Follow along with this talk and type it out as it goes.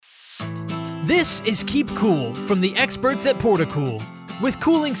This is Keep Cool from the experts at Portacool. With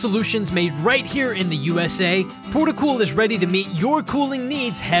cooling solutions made right here in the USA, Portacool is ready to meet your cooling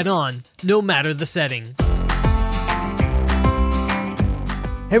needs head-on, no matter the setting.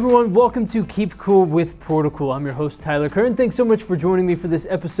 Hey everyone, welcome to Keep Cool with Portacool. I'm your host, Tyler Kern. Thanks so much for joining me for this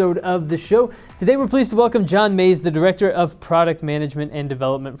episode of the show. Today we're pleased to welcome John Mays, the Director of Product Management and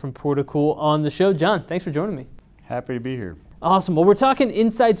Development from Portacool, on the show. John, thanks for joining me. Happy to be here. Awesome. Well, we're talking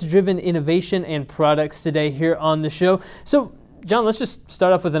insights-driven innovation and products today here on the show. So, John, let's just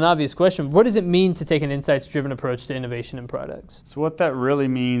start off with an obvious question. What does it mean to take an insights-driven approach to innovation and products? So what that really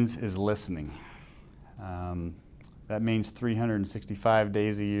means is listening. That means 365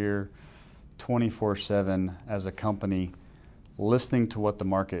 days a year, 24/7 as a company, listening to what the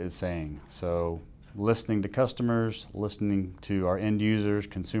market is saying. So listening to customers, listening to our end users,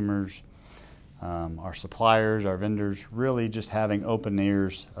 consumers, our suppliers, our vendors, really just having open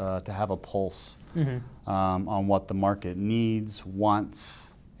ears to have a pulse on what the market needs,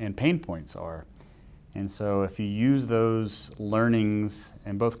 wants, and pain points are. And so if you use those learnings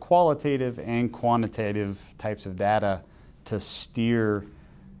and both qualitative and quantitative types of data to steer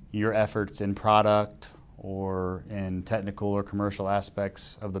your efforts in product or in technical or commercial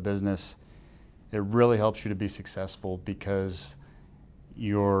aspects of the business, it really helps you to be successful because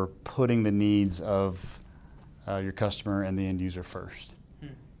you're putting the needs of your customer and the end user first.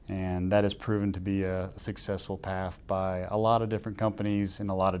 And that has proven to be a successful path by a lot of different companies in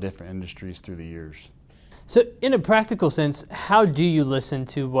a lot of different industries through the years. So in a practical sense, how do you listen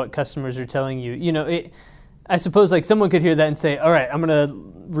to what customers are telling you? You know, I suppose like someone could hear that and say, all right, I'm going to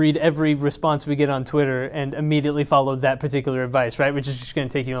read every response we get on Twitter and immediately follow that particular advice, right? Which is just going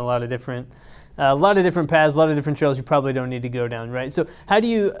to take you on a lot of different paths, a lot of different trails you probably don't need to go down, right? So how do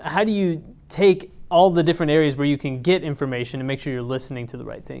you take all the different areas where you can get information and make sure you're listening to the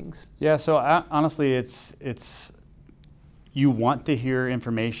right things? Yeah, so honestly, it's you want to hear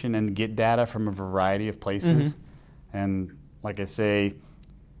information and get data from a variety of places. And like I say,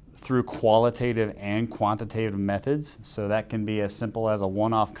 through qualitative and quantitative methods. So that can be as simple as a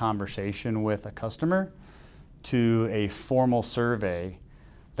one-off conversation with a customer to a formal survey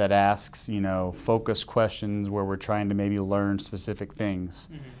that asks, focused questions where we're trying to maybe learn specific things.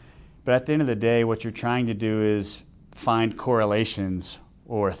 But at the end of the day, what you're trying to do is find correlations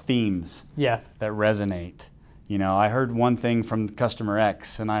or themes that resonate. I heard one thing from customer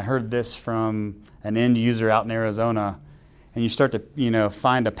X, and I heard this from an end user out in Arizona, and you start to,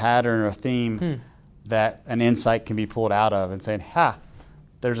 find a pattern or a theme that an insight can be pulled out of and saying,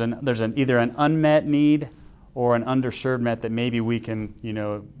 there's either an unmet need or an underserved met that maybe we can,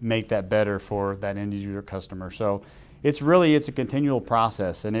 make that better for that end user customer. So it's a continual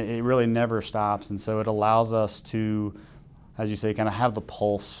process, and it really never stops. And so it allows us to, as you say, kind of have the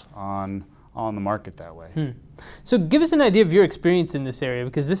pulse on the market that way. So give us an idea of your experience in this area,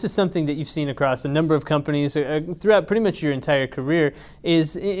 because this is something that you've seen across a number of companies throughout pretty much your entire career,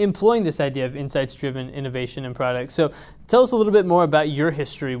 is employing this idea of insights-driven innovation and products. So tell us a little bit more about your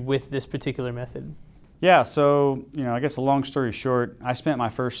history with this particular method. Yeah, so I guess a long story short, I spent my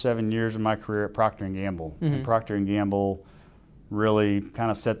first 7 years of my career at Procter & Gamble. And Procter & Gamble really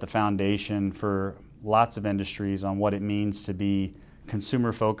kind of set the foundation for lots of industries on what it means to be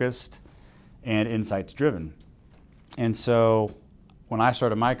consumer-focused and insights-driven. And so when I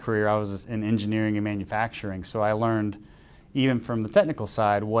started my career, I was in engineering and manufacturing, so I learned even from the technical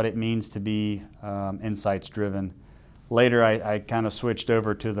side what it means to be insights-driven. Later, I kind of switched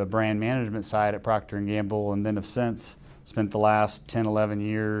over to the brand management side at Procter & Gamble, and then have since spent the last 10, 11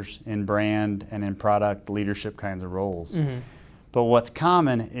 years in brand and in product leadership kinds of roles. But what's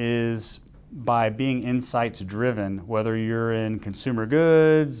common is by being insights-driven, whether you're in consumer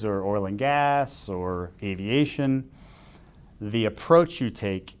goods or oil and gas or aviation, the approach you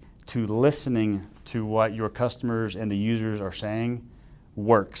take to listening to what your customers and the users are saying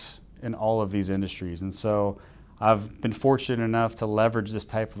works in all of these industries. And so I've been fortunate enough to leverage this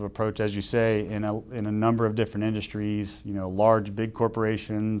type of approach, as you say, in a number of different industries, large, big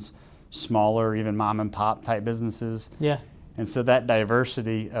corporations, smaller, even mom and pop type businesses. Yeah. And so that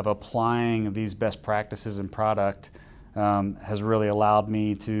diversity of applying these best practices in product has really allowed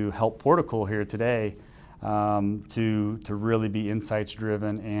me to help Portacool here today to really be insights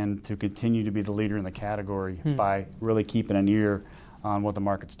driven and to continue to be the leader in the category by really keeping an ear on what the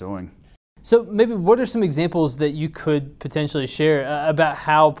market's doing. So maybe what are some examples that you could potentially share about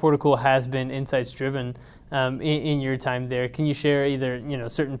how Portacool has been insights driven in your time there? Can you share either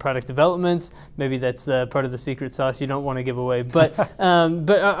certain product developments? Maybe that's part of the secret sauce you don't want to give away. But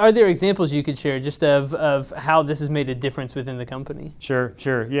are there examples you could share just of how this has made a difference within the company? Sure.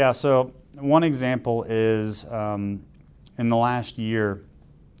 Yeah. So One example is in the last year,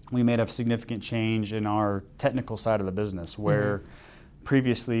 we made a significant change in our technical side of the business where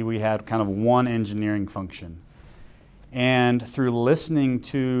previously we had kind of one engineering function. And through listening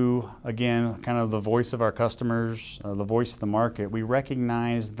to, again, kind of the voice of our customers, the voice of the market, we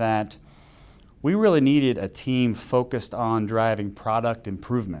recognized that we really needed a team focused on driving product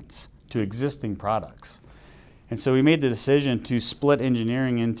improvements to existing products. And so we made the decision to split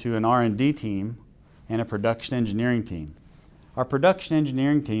engineering into an R&D team and a production engineering team. Our production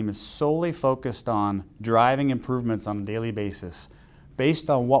engineering team is solely focused on driving improvements on a daily basis based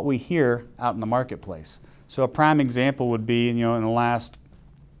on what we hear out in the marketplace. So a prime example would be, in the last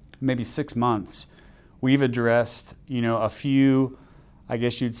maybe 6 months, we've addressed, a few, I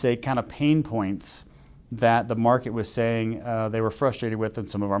guess you'd say, kind of pain points that the market was saying they were frustrated with in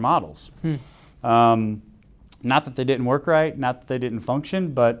some of our models. Not that they didn't work right, not that they didn't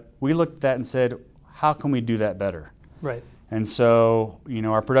function, but we looked at that and said, how can we do that better? Right. And so,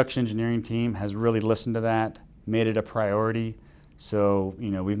 our production engineering team has really listened to that, made it a priority. So,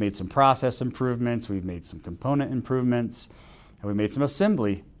 we've made some process improvements, we've made some component improvements, and we made some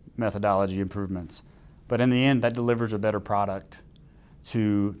assembly methodology improvements. But in the end, that delivers a better product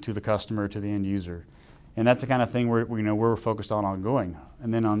to the customer, to the end user. And that's the kind of thing we're focused on ongoing.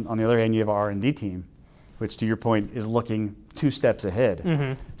 And then on the other hand, you have our R&D team, which to your point is looking 2 steps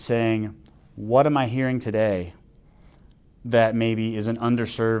ahead, saying, what am I hearing today that maybe is an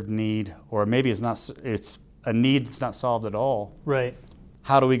underserved need, or maybe it's a need that's not solved at all. Right.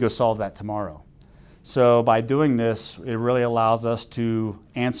 How do we go solve that tomorrow? So by doing this, it really allows us to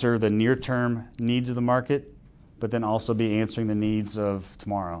answer the near-term needs of the market, but then also be answering the needs of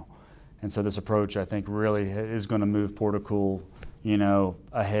tomorrow. And so this approach, I think, really is going to move Portacool,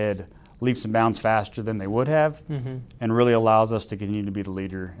 ahead, leaps and bounds faster than they would have, and really allows us to continue to be the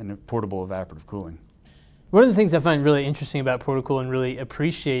leader in portable evaporative cooling. One of the things I find really interesting about Portacool and really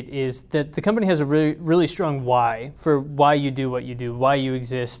appreciate is that the company has a really, really strong why for why you do what you do, why you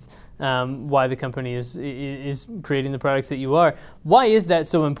exist, why the company is creating the products that you are. Why is that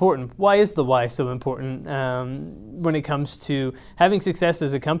so important? Why is the why so important when it comes to having success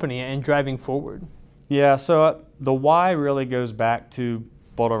as a company and driving forward? Yeah, so the why really goes back to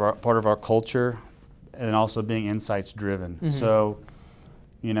part of our culture and also being insights driven. So,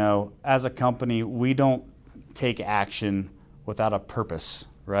 as a company, we don't take action without a purpose,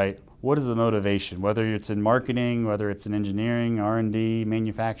 right? What is the motivation? Whether it's in marketing, whether it's in engineering, R&D,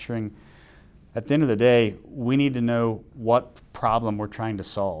 manufacturing, at the end of the day, we need to know what problem we're trying to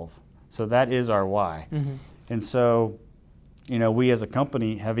solve. So that is our why. And so, we as a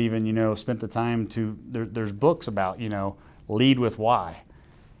company have even, spent the time there's books about, lead with why.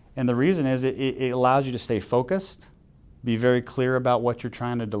 And the reason is it allows you to stay focused, be very clear about what you're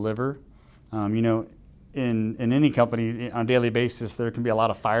trying to deliver. In any company on a daily basis, there can be a lot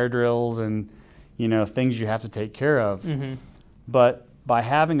of fire drills and things you have to take care of. But by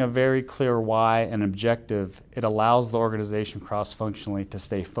having a very clear why and objective, it allows the organization cross-functionally to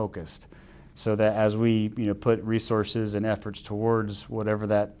stay focused, so that as we put resources and efforts towards whatever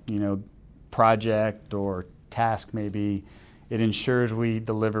that project or task may be, it ensures we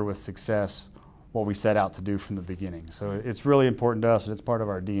deliver with success what we set out to do from the beginning. So it's really important to us, and it's part of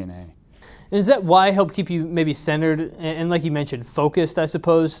our DNA. And does that why help keep you maybe centered and like you mentioned, focused, I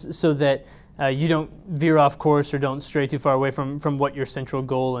suppose, so that you don't veer off course or don't stray too far away from what your central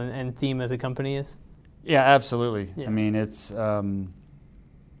goal and theme as a company is? Yeah, absolutely. Yeah. I mean, it's,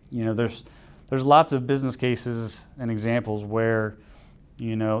 there's lots of business cases and examples where,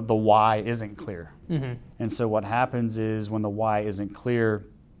 the why isn't clear. And so what happens is when the why isn't clear,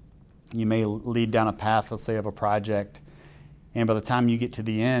 you may lead down a path, let's say, of a project, and by the time you get to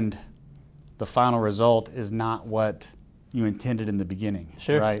the end, the final result is not what you intended in the beginning,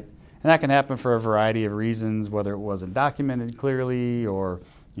 right? And that can happen for a variety of reasons, whether it wasn't documented clearly or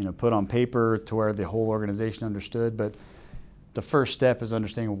put on paper to where the whole organization understood. But the first step is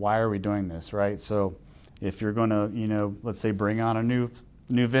understanding, why are we doing this, right? So if you're going to, let's say, bring on a new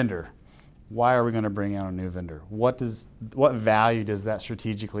vendor, why are we going to bring on a new vendor? What value does that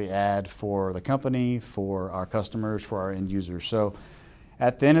strategically add for the company, for our customers, for our end users? So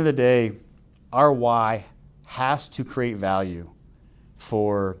at the end of the day, our why has to create value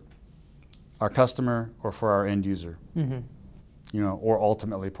for our customer or for our end user, or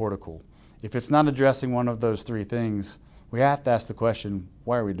ultimately Portacool. If it's not addressing one of those 3 things, we have to ask the question,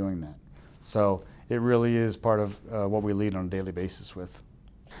 why are we doing that? So it really is part of what we lead on a daily basis with.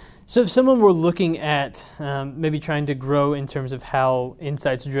 So if someone were looking at maybe trying to grow in terms of how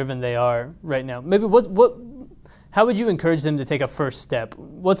insights driven they are right now, maybe what how would you encourage them to take a first step?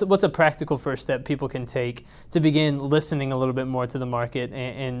 What's a practical first step people can take to begin listening a little bit more to the market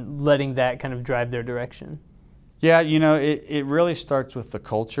and letting that kind of drive their direction? Yeah, it really starts with the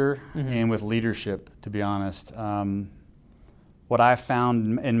culture and with leadership, to be honest. What I've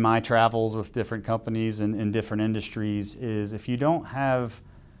found in my travels with different companies and in different industries is if you don't have,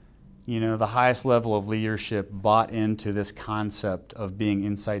 the highest level of leadership bought into this concept of being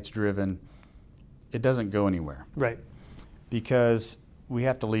insights driven, it doesn't go anywhere. Right. Because we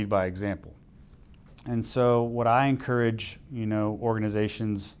have to lead by example. And so what I encourage,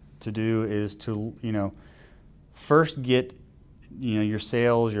 organizations to do is to, first get, your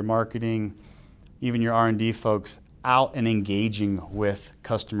sales, your marketing, even your R&D folks out and engaging with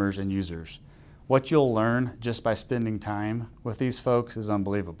customers and users. What you'll learn just by spending time with these folks is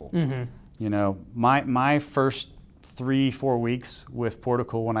unbelievable. My first 3-4 weeks with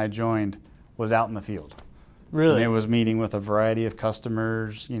Portical when I joined was out in the field. Really? And it was meeting with a variety of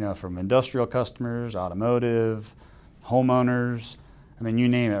customers, from industrial customers, automotive, homeowners, you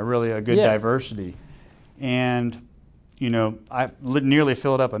name it, really a good diversity. And, I nearly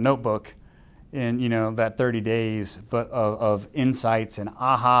filled up a notebook in, that 30 days, but of insights and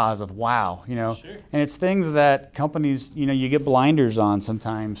ahas of wow, Sure. And it's things that companies, you get blinders on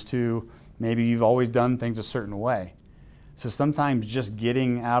sometimes to maybe you've always done things a certain way. So sometimes just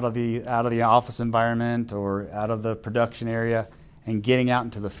getting out of the office environment or out of the production area and getting out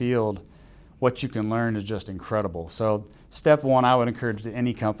into the field, what you can learn is just incredible. So step one I would encourage to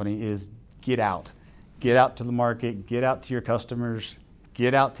any company is get out. Get out to the market, get out to your customers,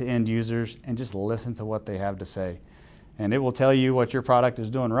 get out to end users, and just listen to what they have to say. And it will tell you what your product is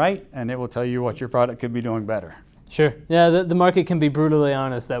doing right, and it will tell you what your product could be doing better. Sure. Yeah, the market can be brutally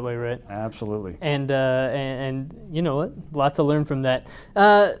honest that way, right? Absolutely. And you know what? A lot to learn from that.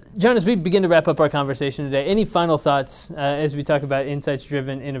 John, as we begin to wrap up our conversation today, any final thoughts as we talk about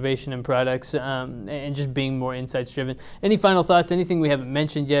insights-driven innovation and products and just being more insights-driven? Any final thoughts, anything we haven't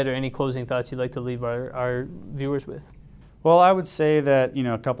mentioned yet, or any closing thoughts you'd like to leave our viewers with? Well, I would say that,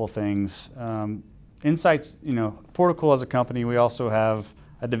 a couple things. Insights, Portical as a company, we also have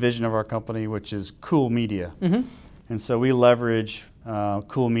a division of our company which is Cool Media. Mm-hmm. And so we leverage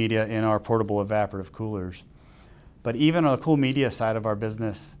Cool Media in our portable evaporative coolers. But even on the Cool Media side of our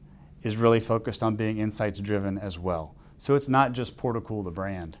business is really focused on being insights driven as well. So it's not just Portical the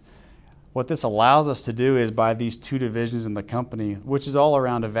brand. What this allows us to do is by these two divisions in the company, which is all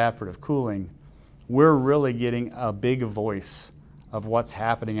around evaporative cooling, we're really getting a big voice of what's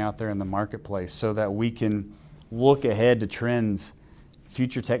happening out there in the marketplace so that we can look ahead to trends,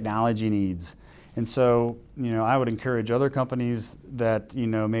 future technology needs. And so, I would encourage other companies that,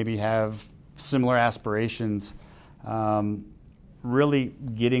 maybe have similar aspirations. Really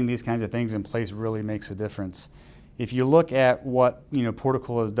getting these kinds of things in place really makes a difference. If you look at what,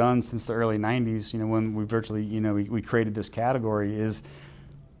 Portical has done since the early 90s, when we virtually, we created this category, is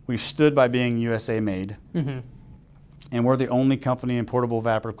we've stood by being USA made. Mm-hmm. And we're the only company in portable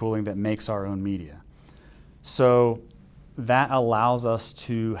evaporative cooling that makes our own media. So that allows us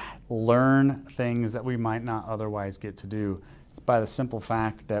to learn things that we might not otherwise get to do. It's by the simple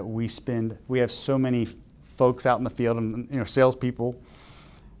fact that we have so many folks out in the field and salespeople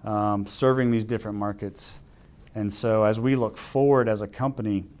serving these different markets. And so as we look forward as a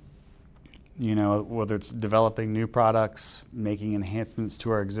company, whether it's developing new products, making enhancements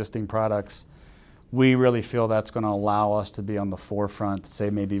to our existing products, we really feel that's going to allow us to be on the forefront, say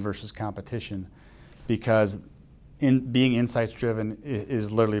maybe versus competition, because being insights driven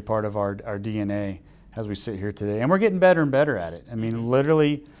is literally part of our DNA as we sit here today. And we're getting better and better at it.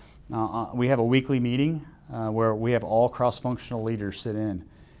 Literally, we have a weekly meeting where we have all cross-functional leaders sit in.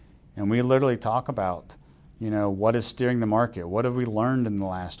 And we literally talk about, what is steering the market? What have we learned in the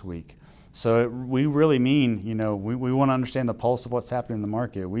last week? So we really mean, we want to understand the pulse of what's happening in the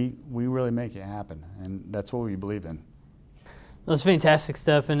market. We really make it happen, and that's what we believe in. That's fantastic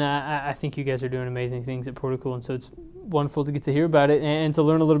stuff, and I think you guys are doing amazing things at Portical, and so it's wonderful to get to hear about it and to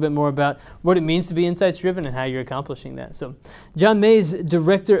learn a little bit more about what it means to be insights-driven and how you're accomplishing that. So, John Mays,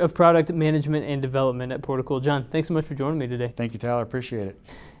 Director of Product Management and Development at Portical. John, thanks so much for joining me today. Thank you, Tyler. Appreciate it.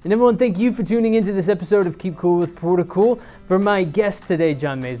 And everyone, thank you for tuning into this episode of Keep Cool with Portical. For my guest today,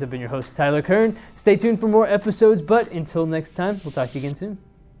 John Mays, I've been your host, Tyler Kern. Stay tuned for more episodes, but until next time, we'll talk to you again soon.